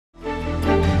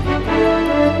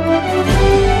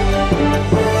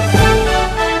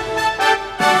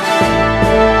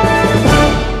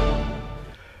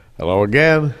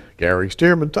again, Gary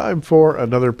Stearman. Time for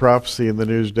another Prophecy in the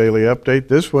News Daily Update.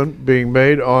 This one being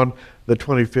made on the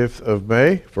 25th of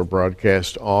May for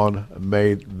broadcast on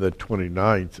May the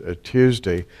 29th, a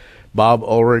Tuesday. Bob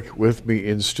Ulrich with me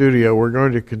in studio. We're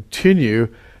going to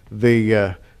continue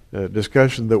the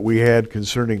discussion that we had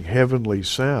concerning heavenly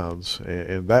sounds,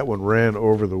 and that one ran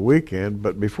over the weekend.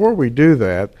 But before we do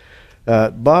that,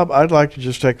 Bob, I'd like to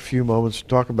just take a few moments to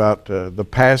talk about the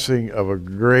passing of a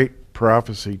great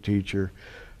prophecy teacher,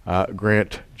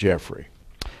 Grant Jeffrey.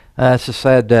 It's a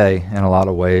sad day in a lot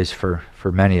of ways for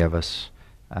many of us.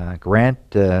 Grant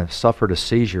suffered a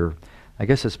seizure. I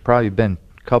guess it's probably been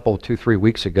a couple, 2-3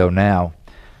 weeks ago now,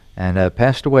 and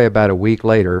passed away about a week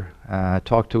later. I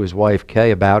talked to his wife, Kay,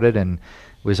 about it, and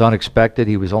it was unexpected.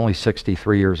 He was only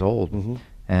 63 years old,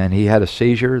 and he had a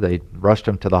seizure. They rushed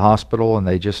him to the hospital, and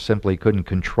they just simply couldn't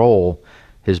control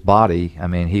his body. I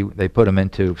mean, they put him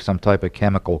into some type of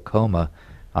chemical coma,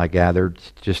 I gathered,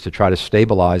 just to try to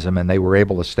stabilize him, and they were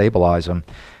able to stabilize him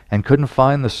and couldn't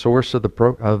find the source of the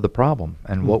problem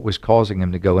and what was causing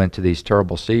him to go into these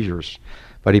terrible seizures.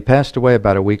 But he passed away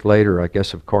about a week later, I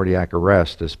guess, of cardiac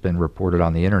arrest. It's been reported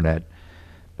on the internet.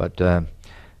 But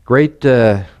great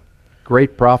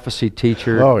prophecy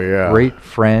teacher, great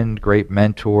friend, great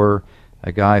mentor,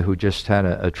 a guy who just had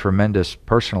a tremendous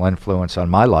personal influence on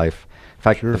my life. In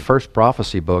fact, the first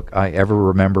prophecy book I ever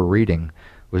remember reading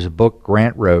was a book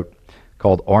Grant wrote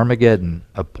called Armageddon,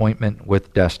 Appointment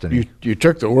with Destiny. You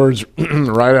took the words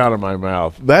right out of my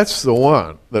mouth. That's the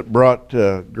one that brought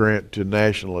Grant to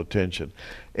national attention.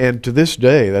 And to this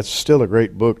day, that's still a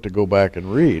great book to go back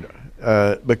and read,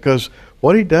 because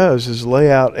what he does is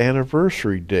lay out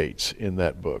anniversary dates in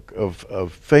that book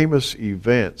of famous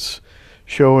events,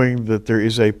 showing that there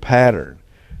is a pattern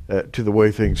to the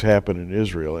way things happen in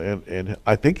Israel. And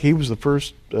I think he was the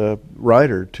first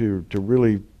writer to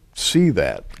really see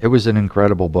that. It was an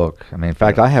incredible book. I mean, in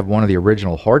fact, I have one of the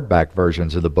original hardback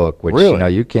versions of the book, which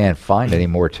you can't find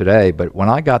anymore today. But when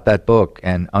I got that book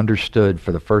and understood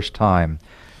for the first time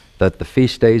that the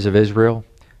feast days of Israel,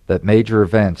 that major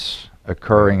events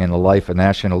occurring in the life of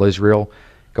national Israel,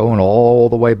 going all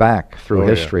the way back through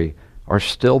history, are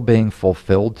still being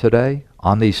fulfilled today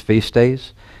on these feast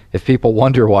days. If people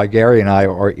wonder why Gary and I,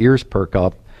 our ears perk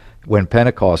up when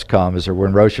Pentecost comes, or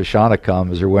when Rosh Hashanah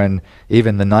comes, or when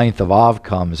even the 9th of Av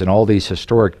comes, and all these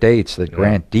historic dates that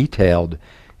Grant detailed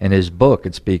in his book,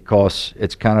 it's because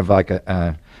it's kind of like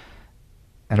an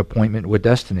appointment with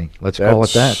destiny. Let's call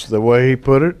it that. That's the way he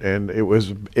put it, and it was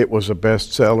a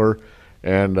bestseller.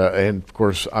 And of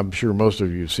course, I'm sure most of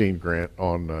you have seen Grant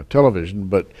on television,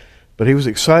 but he was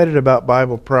excited about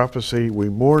Bible prophecy. We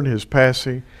mourn his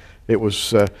passing. It was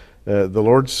the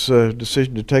Lord's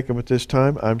decision to take him at this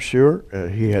time, I'm sure.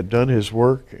 He had done his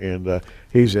work, and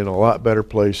he's in a lot better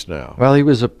place now. Well, he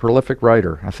was a prolific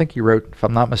writer. I think he wrote, if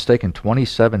I'm not mistaken,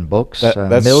 27 books,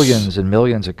 millions and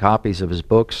millions of copies of his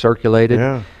books circulated.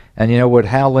 Yeah. And you know what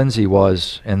Hal Lindsey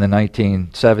was in the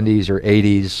 1970s or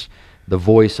 80s, the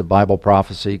voice of Bible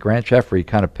prophecy? Grant Jeffrey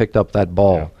kind of picked up that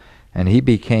ball, and he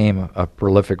became a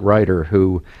prolific writer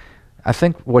who, I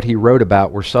think what he wrote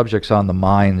about were subjects on the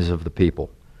minds of the people,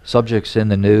 subjects in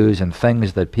the news and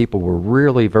things that people were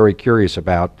really very curious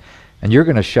about. And you're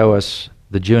going to show us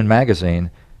the June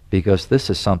magazine, because this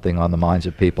is something on the minds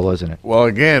of people, isn't it? Well,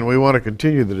 again, we want to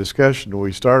continue the discussion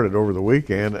we started over the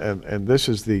weekend, and this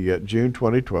is the June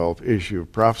 2012 issue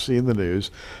of Prophecy in the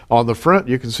News. On the front,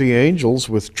 you can see angels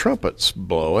with trumpets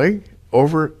blowing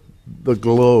over the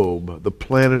globe, the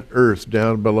planet Earth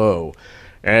down below.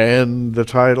 And the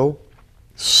title,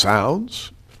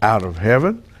 Sounds Out of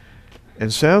Heaven.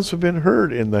 And sounds have been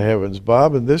heard in the heavens,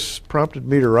 Bob, and this prompted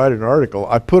me to write an article.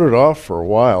 I put it off for a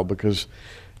while because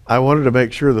I wanted to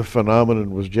make sure the phenomenon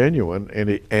was genuine, and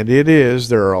it is.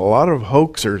 There are a lot of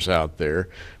hoaxers out there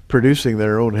producing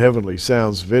their own heavenly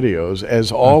sounds videos,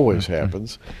 as always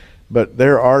happens, but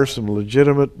there are some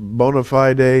legitimate, bona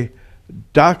fide,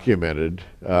 documented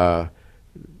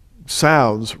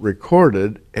sounds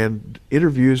recorded and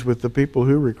interviews with the people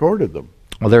who recorded them.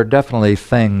 Well, there are definitely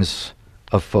things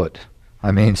afoot.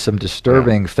 I mean, some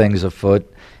disturbing things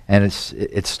afoot, and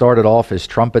it started off as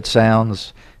trumpet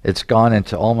sounds. It's gone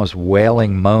into almost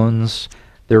wailing moans.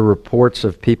 There are reports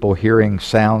of people hearing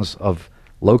sounds of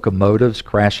locomotives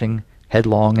crashing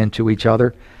headlong into each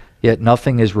other, yet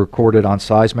nothing is recorded on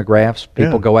seismographs.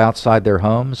 People go outside their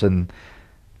homes, and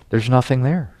there's nothing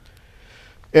there.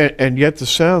 And yet the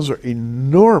sounds are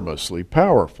enormously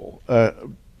powerful,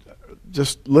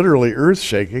 just literally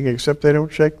earth-shaking, except they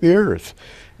don't shake the earth.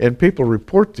 And people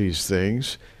report these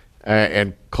things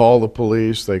and call the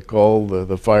police, they call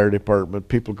the fire department.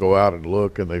 People go out and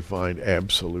look, and they find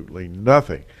absolutely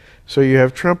nothing. So you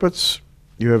have trumpets,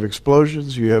 you have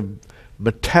explosions, you have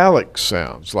metallic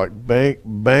sounds like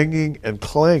banging and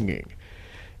clanging.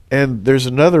 And there's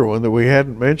another one that we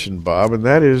hadn't mentioned, Bob, and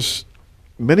that is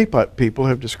many people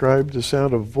have described the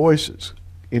sound of voices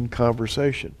in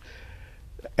conversation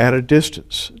at a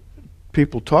distance.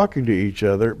 People talking to each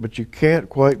other, but you can't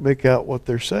quite make out what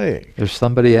they're saying. There's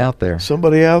somebody out there.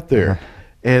 Somebody out there.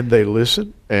 And they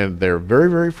listen, and they're very,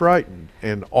 very frightened.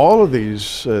 And all of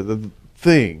these the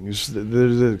things,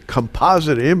 the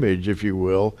composite image, if you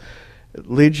will,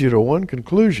 leads you to one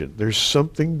conclusion. There's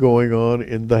something going on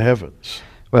in the heavens.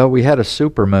 Well, we had a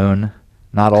supermoon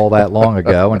not all that long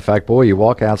ago. In fact, boy, you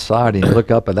walk outside and you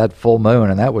look up at that full moon,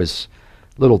 and that was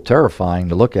a little terrifying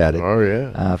to look at it. Oh,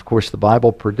 yeah. Of course, the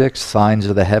Bible predicts signs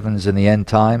of the heavens in the end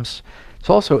times. It's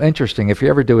also interesting, if you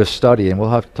ever do a study, and we'll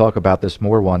have to talk about this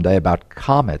more one day, about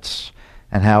comets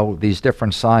and how these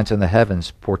different signs in the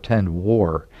heavens portend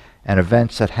war and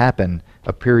events that happen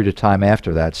a period of time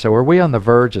after that. So are we on the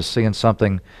verge of seeing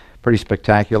something pretty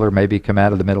spectacular maybe come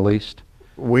out of the Middle East?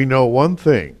 We know one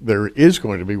thing. There is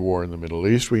going to be war in the Middle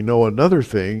East. We know another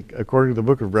thing. According to the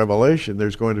book of Revelation,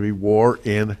 there's going to be war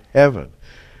in heaven.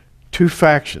 Two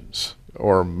factions,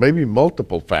 or maybe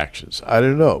multiple factions, I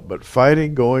don't know, but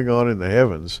fighting going on in the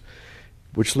heavens,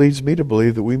 which leads me to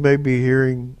believe that we may be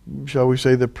hearing, shall we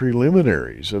say, the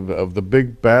preliminaries of the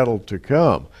big battle to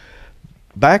come.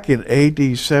 Back in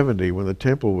AD 70, when the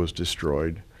temple was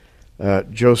destroyed,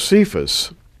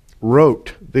 Josephus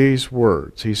wrote these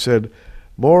words. He said,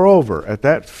 "Moreover, at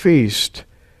that feast,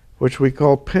 which we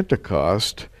call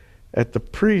Pentecost, as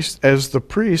the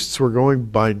priests were going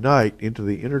by night into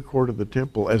the inner court of the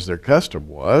temple, as their custom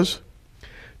was,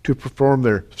 to perform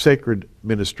their sacred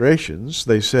ministrations,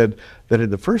 they said that in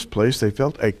the first place they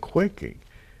felt a quaking.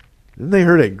 Then they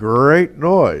heard a great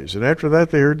noise, and after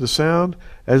that they heard the sound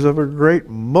as of a great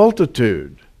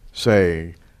multitude,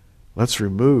 saying, 'Let's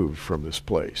remove from this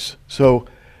place.'" So,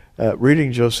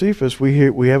 reading Josephus, we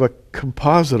have a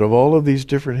composite of all of these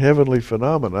different heavenly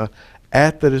phenomena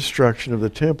at the destruction of the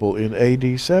temple in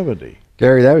AD 70.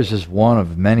 Gary, that was just one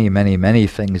of many, many, many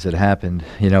things that happened,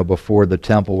 before the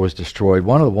temple was destroyed.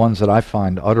 One of the ones that I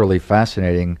find utterly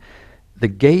fascinating, the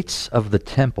gates of the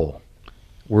temple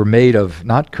were made of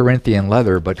not Corinthian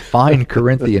leather, but fine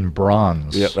Corinthian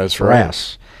bronze. Yeah, that's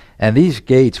brass. Right. And these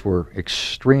gates were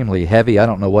extremely heavy. I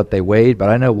don't know what they weighed, but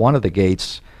I know one of the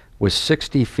gates was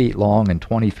 60 feet long and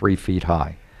 23 feet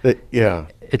high.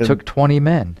 It took 20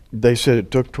 men. They said it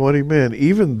took 20 men,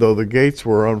 even though the gates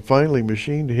were on finely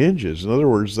machined hinges. In other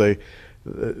words,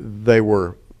 they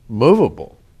were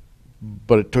movable,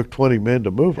 but it took 20 men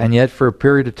to move them. And yet for a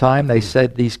period of time, they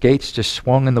said these gates just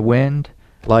swung in the wind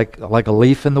like a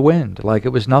leaf in the wind, like it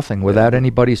was nothing, without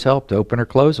anybody's help to open or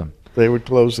close them. They would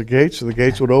close the gates, and the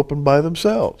gates would open by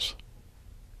themselves.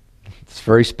 It's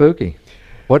very spooky.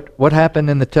 What happened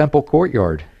in the temple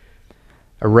courtyard?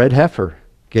 A red heifer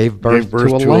gave birth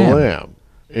to a lamb.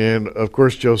 And, of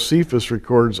course, Josephus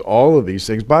records all of these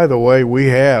things. By the way, we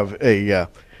have a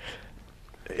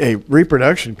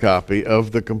reproduction copy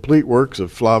of the complete works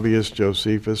of Flavius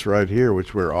Josephus right here,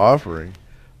 which we're offering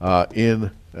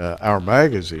in our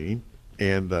magazine.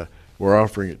 And we're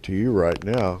offering it to you right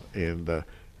now. And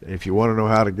if you want to know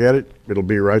how to get it, it'll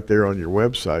be right there on your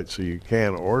website, so you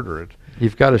can order it.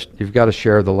 You've got to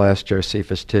share the last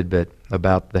Josephus tidbit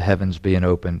about the heavens being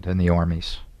opened and the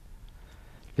armies.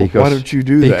 Because, well, why don't you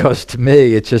do that? Because to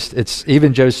me, it's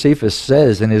even Josephus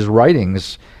says in his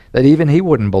writings that even he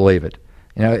wouldn't believe it.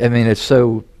 It's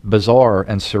so bizarre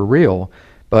and surreal.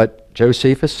 But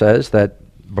Josephus says that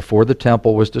before the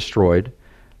temple was destroyed,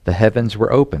 the heavens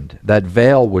were opened. That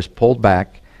veil was pulled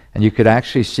back, and you could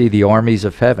actually see the armies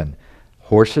of heaven,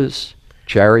 horses,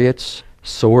 chariots,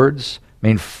 swords.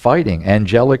 Fighting,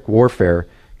 angelic warfare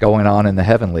going on in the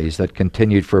heavenlies that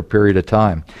continued for a period of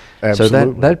time.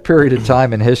 Absolutely. So that period of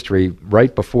time in history,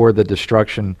 right before the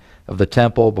destruction of the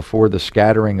temple, before the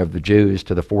scattering of the Jews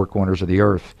to the four corners of the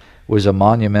earth, was a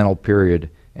monumental period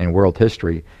in world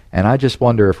history. And I just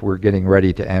wonder if we're getting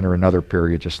ready to enter another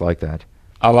period just like that.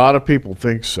 A lot of people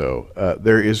think so.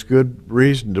 There is good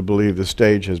reason to believe the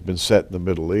stage has been set in the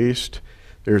Middle East.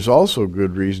 There's also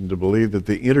good reason to believe that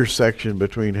the intersection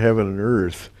between heaven and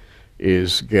earth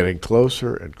is getting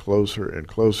closer and closer and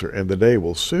closer, and the day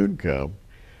will soon come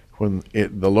when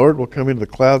the Lord will come into the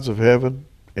clouds of heaven,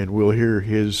 and we'll hear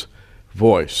his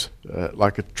voice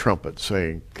like a trumpet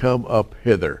saying, "Come up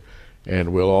hither,"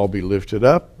 and we'll all be lifted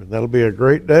up, and that'll be a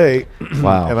great day.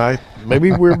 Wow. And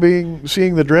maybe we're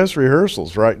seeing the dress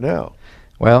rehearsals right now.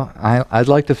 Well, I'd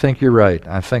like to think you're right.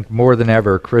 I think more than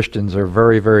ever, Christians are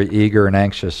very, very eager and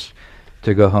anxious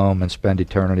to go home and spend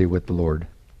eternity with the Lord.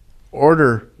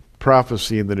 Order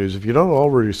Prophecy in the News. If you don't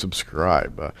already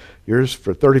subscribe, yours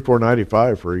for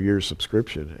 $34.95 for a year's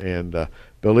subscription. And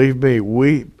believe me,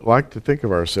 we like to think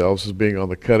of ourselves as being on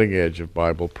the cutting edge of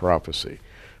Bible prophecy,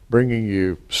 bringing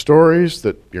you stories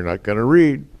that you're not going to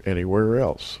read anywhere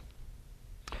else.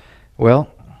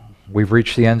 Well, we've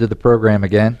reached the end of the program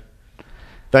again.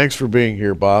 Thanks for being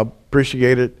here, Bob.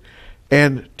 Appreciate it.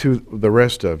 And to the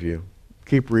rest of you,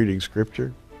 keep reading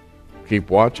Scripture, keep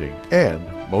watching, and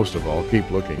most of all, keep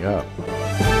looking up.